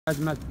Guys,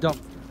 I'm at the dump.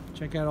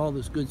 Check out all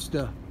this good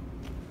stuff.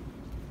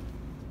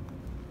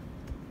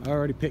 I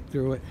already picked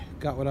through it.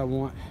 Got what I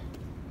want.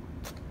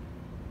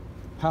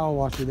 Power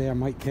washer there I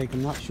might take.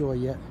 I'm not sure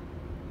yet.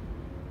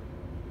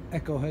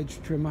 Echo hedge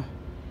trimmer.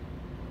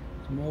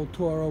 Some old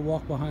Toro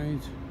walk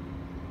behinds.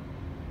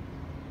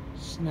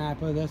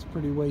 Snapper, that's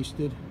pretty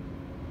wasted.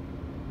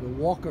 The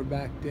walker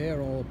back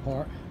there all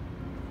apart.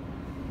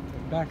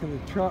 Back of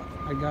the truck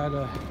I got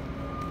a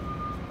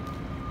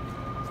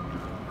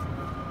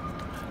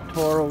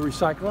Toro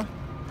recycler,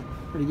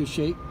 pretty good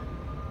shape.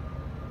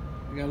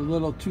 I got a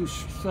little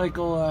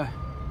 2-cycle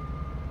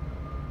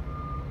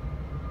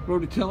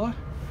rototiller,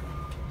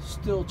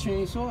 STIHL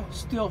chainsaw,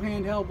 STIHL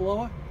handheld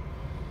blower.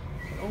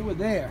 Over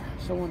there,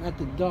 someone at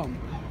the dump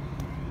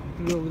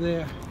put it over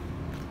there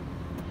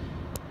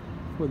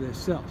for their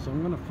sale. So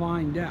I'm gonna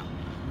find out.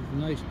 It's a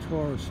nice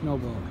Toro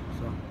snowblower.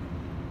 So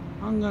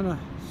I'm gonna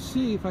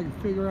see if I can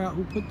figure out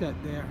who put that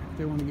there if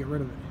they want to get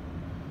rid of it.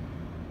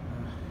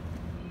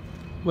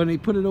 When they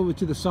put it over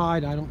to the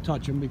side, I don't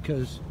touch them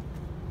because,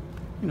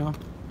 you know,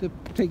 they're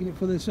taking it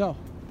for themselves.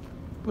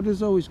 But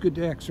it's always good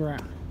to X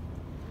around.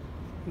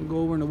 I'm gonna go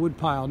over in the wood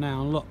pile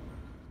now and look.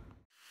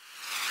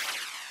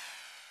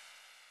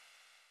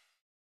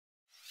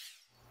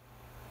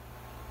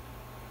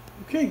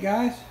 Okay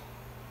guys,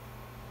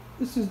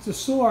 this is the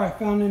saw I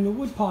found in the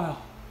wood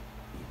pile.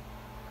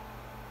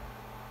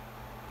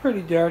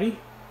 Pretty dirty,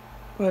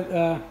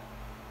 but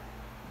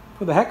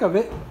for the heck of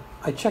it,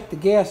 I checked the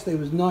gas, there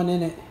was none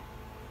in it.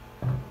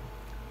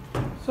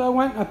 So I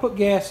went and I put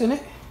gas in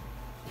it.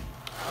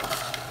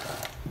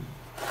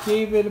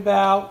 Gave it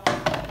about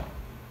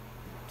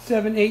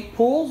 7-8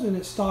 pulls and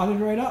it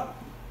started right up.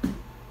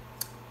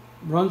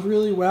 Runs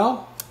really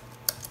well.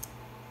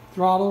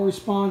 Throttle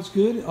responds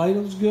good,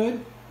 idles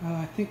good.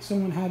 I think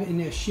someone had it in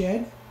their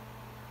shed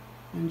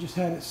and just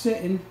had it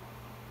sitting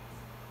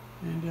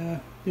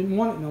and didn't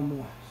want it no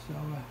more. So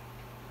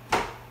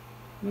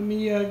let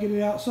me get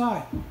it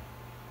outside.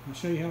 I'll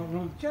show you how it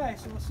runs. Okay,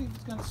 so let's see if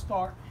it's going to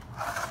start.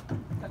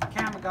 Got the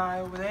camera guy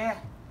over there.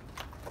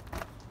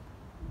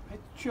 Hit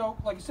the choke.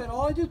 Like I said,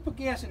 all I did is put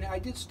gas in it. I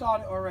did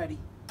start it already.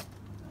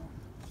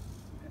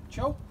 Hit the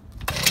choke.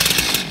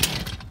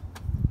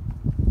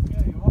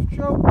 Okay, off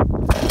choke.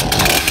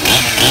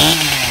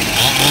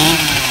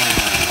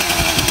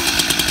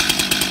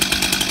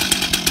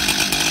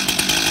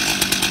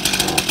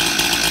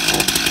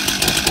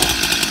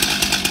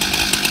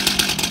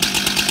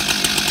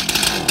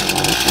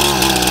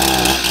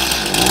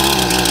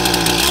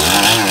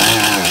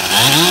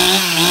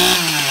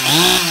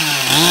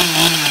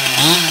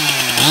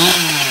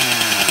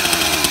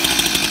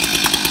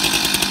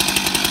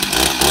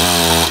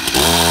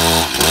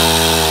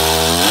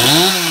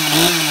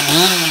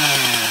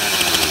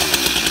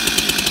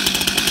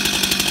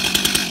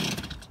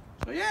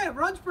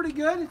 Runs pretty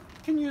good.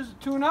 Can use a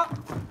tune-up.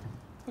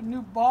 Put a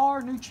new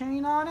bar, new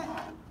chain on it.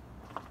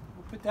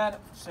 We'll put that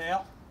up for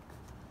sale.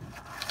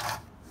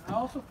 I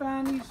also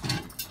found these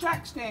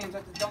jack stands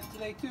at the dump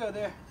today too.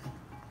 They're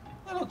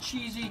a little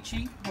cheesy,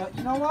 cheap, but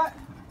you know what?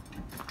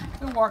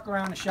 They'll work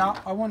around the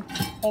shop. I wouldn't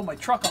hold my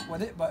truck up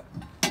with it, but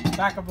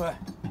back of a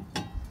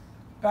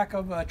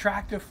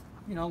tractor,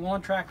 you know,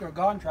 lawn tractor or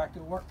garden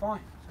tractor will work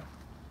fine.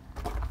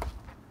 So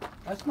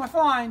that's my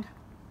find.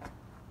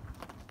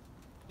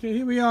 Okay,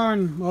 here we are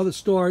in all the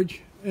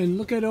storage, and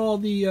look at all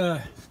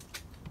the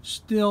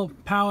STIHL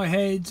power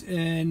heads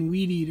and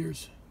weed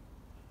eaters.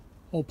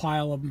 Whole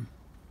pile of them.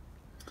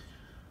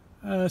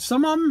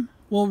 Some of them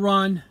will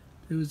run.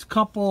 There was a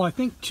couple, I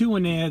think 2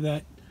 in there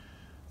that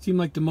seemed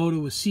like the motor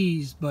was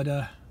seized, but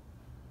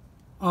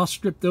I'll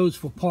strip those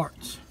for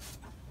parts.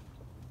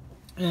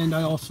 And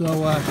I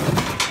also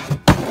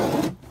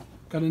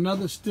got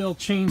another STIHL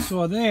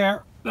chainsaw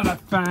there that I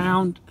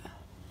found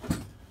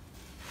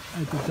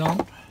at the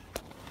dump.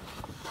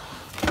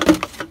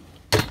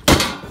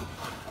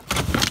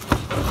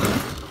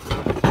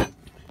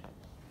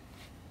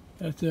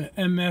 That's a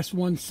MS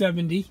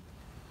 170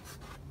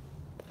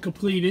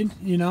 completed,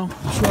 you know.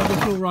 I'm sure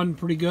this will run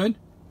pretty good.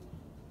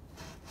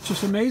 It's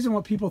just amazing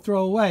what people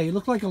throw away. It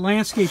looked like a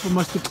landscaper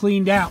must have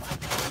cleaned out.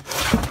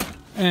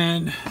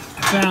 And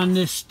I found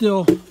this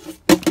STIHL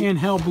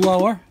handheld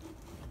blower.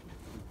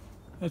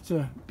 That's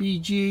a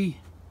BG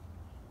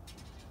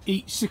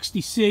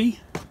 860C.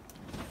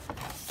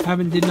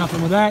 Haven't did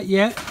nothing with that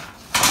yet.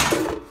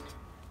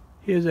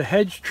 Here's a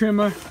hedge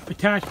trimmer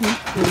attachment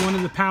for one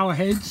of the power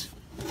heads.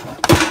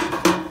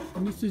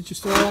 And this is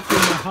just all up in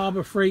the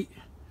Harbor Freight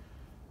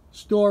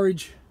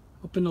storage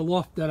up in the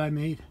loft that I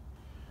made.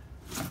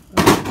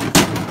 There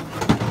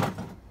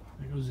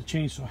goes the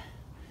chainsaw.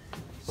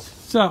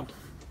 So,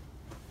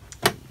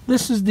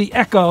 this is the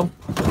Echo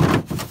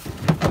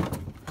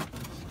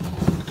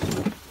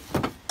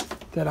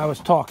that I was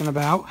talking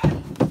about.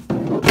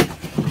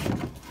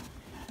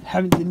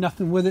 Haven't did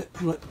nothing with it,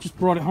 just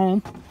brought it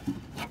home.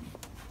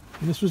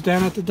 And this was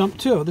down at the dump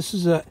too. This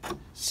is a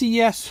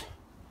CS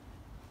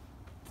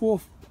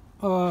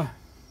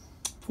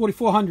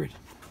 4400.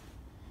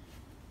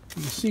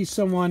 You see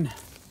someone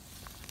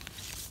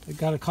that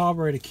got a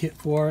carburetor kit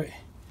for it.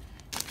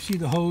 see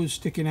the hose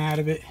sticking out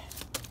of it.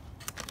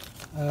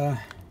 The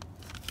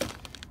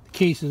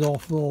case is all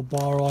full of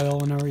bar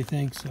oil and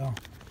everything, so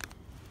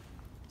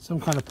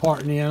some kind of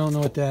part in there. I don't know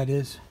what that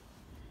is.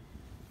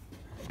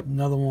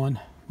 Another one.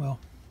 Well,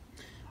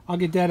 I'll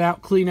get that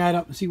out, clean that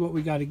up, and see what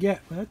we got to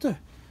get. But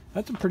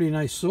that's a pretty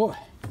nice saw.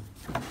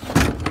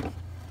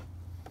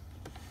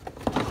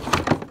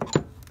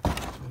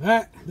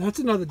 So that's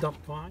another dump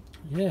find.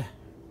 Yeah,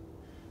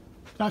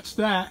 that's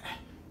that.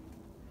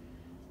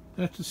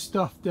 That's the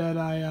stuff that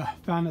I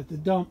found at the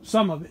dump.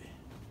 Some of it.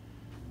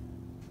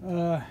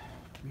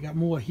 We got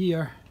more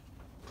here.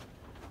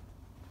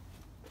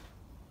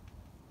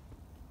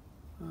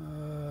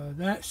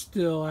 That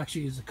still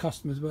actually is a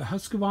customer's, but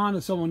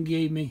Husqvarna someone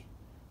gave me.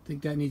 I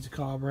think that needs a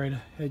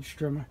carburetor, hedge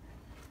trimmer.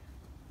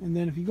 And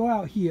then if you go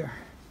out here,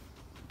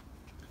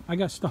 I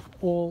got stuff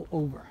all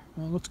over.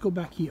 Well, let's go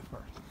back here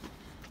first.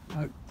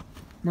 I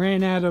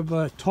ran out of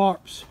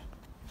tarps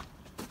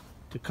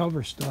to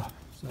cover stuff,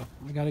 so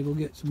I got to go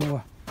get some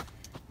more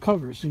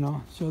covers, you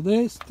know. So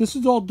this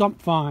is all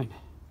dump fine.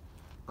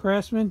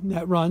 Craftsman,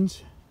 that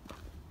runs.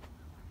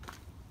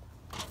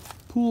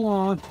 Pull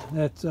on,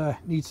 that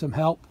needs some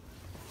help.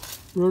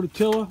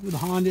 Rototiller with a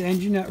Honda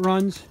engine that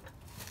runs.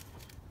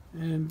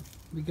 And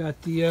we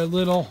got the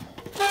little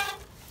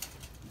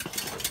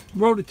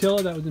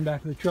rototiller that was in the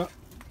back of the truck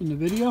in the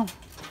video.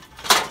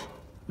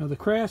 Another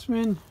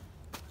Craftsman,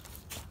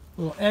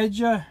 little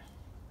edger.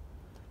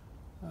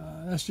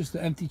 That's just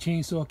the empty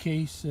chainsaw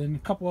case, and a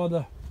couple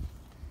other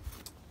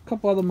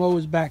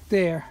mowers back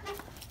there.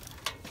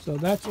 So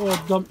that's all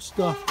dump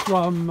stuff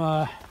from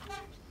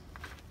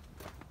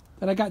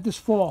that I got this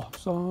fall.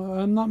 So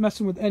I'm not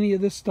messing with any of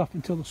this stuff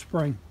until the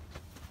spring.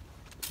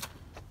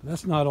 But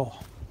that's not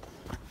all.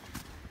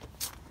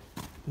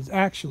 Because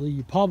actually,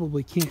 you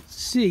probably can't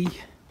see,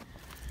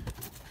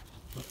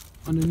 but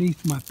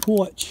underneath my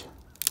porch,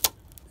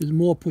 there's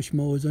more push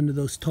mowers under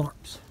those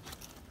tarps.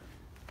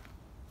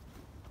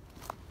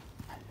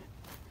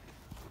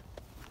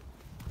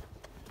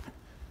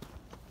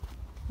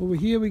 Over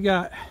here we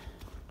got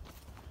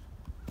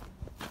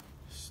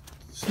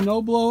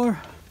snow blower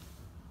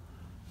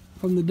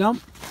from the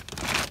dump.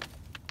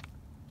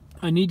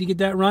 I need to get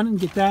that running,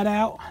 get that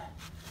out.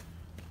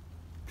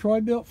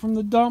 Troy-Bilt from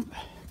the dump,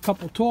 a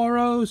couple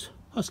Toros,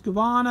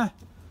 Husqvarna,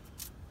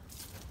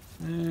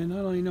 and I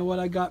don't even know what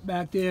I got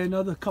back there.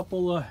 Another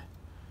couple I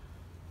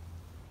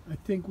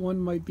think one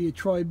might be a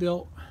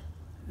Troy-Bilt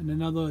and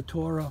another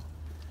Toro.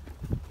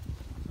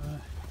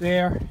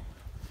 There.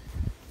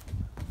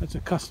 That's a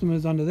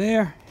customer's under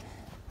there.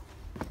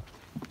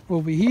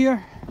 Over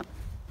here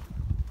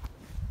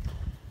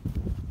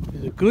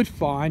is a good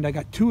find. I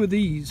got two of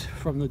these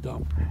from the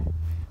dump.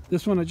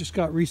 This one I just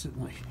got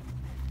recently.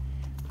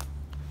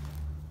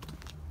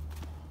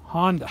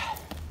 Honda.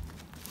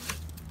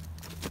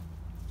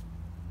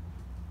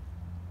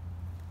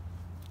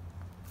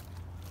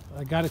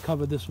 I got to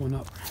cover this one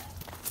up.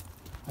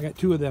 I got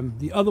two of them.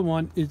 The other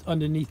one is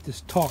underneath this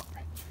tarp.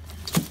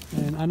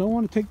 And I don't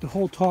want to take the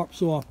whole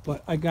tarps off,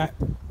 but I got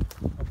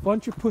a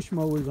bunch of push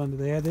mowers under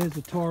there. There's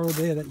a Toro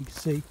there that you can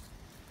see.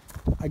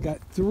 I got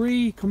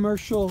 3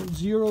 commercial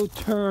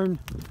zero-turn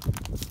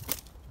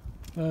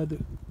the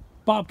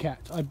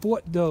Bobcats. I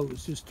bought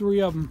those. There's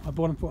 3 of them. I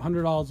bought them for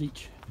 $100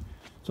 each.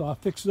 So I'll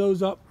fix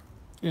those up,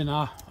 and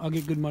I'll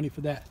get good money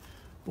for that.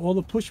 All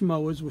the push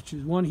mowers, which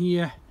is one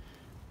here,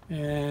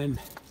 and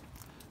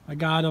I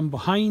got them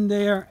behind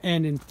there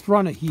and in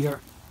front of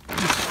here.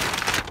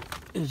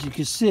 As you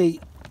can see,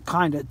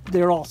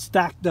 they're all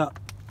stacked up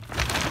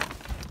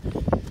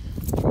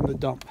from the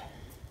dump.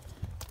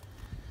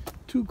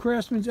 2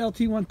 Craftsman's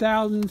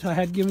LT1000s I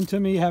had given to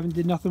me. Haven't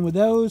did nothing with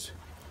those.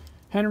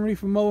 Henry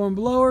from Mower and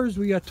Blowers.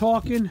 We got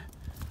talking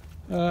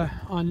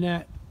on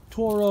that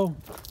Toro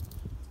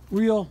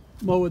reel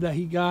mower that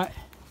he got.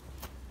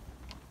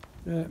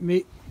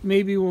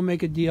 Maybe we'll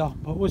make a deal,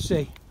 but we'll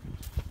see.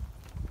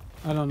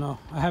 I don't know.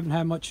 I haven't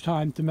had much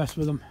time to mess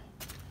with them.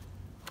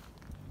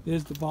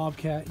 There's the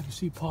Bobcat. You can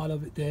see part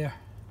of it there.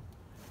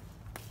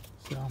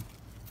 So,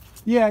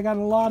 yeah, I got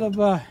a lot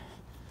of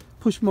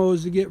push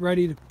mowers to get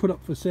ready to put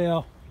up for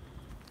sale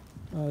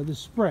this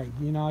spring.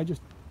 You know, I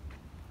just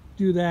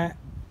do that,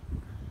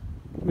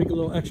 make a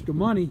little extra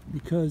money,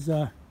 because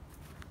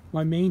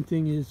my main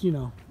thing is, you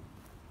know,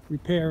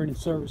 repairing and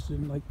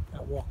servicing, like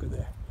that Walker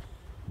there.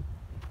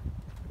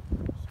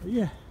 So,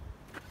 yeah.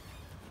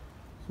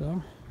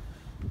 So,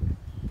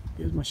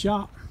 here's my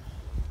shop.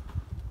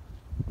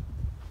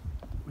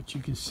 What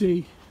you can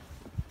see,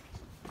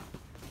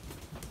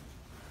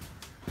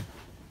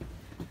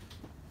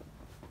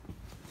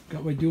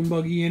 got my dune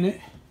buggy in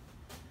it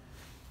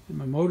and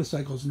my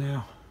motorcycles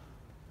now.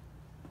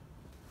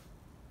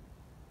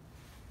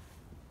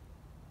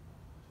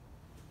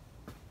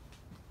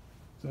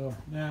 So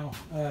now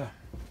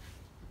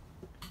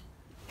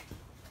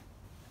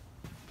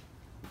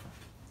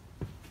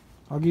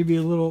I'll give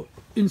you a little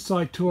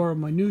inside tour of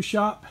my new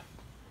shop,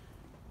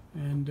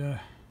 and we'll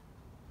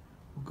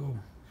go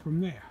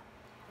from there.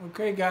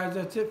 Okay guys,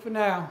 that's it for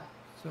now.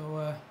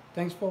 So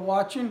thanks for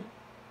watching.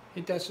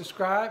 Hit that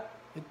subscribe,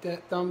 hit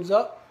that thumbs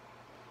up,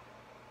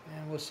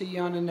 and we'll see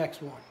you on the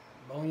next one.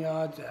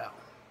 Boneyards out.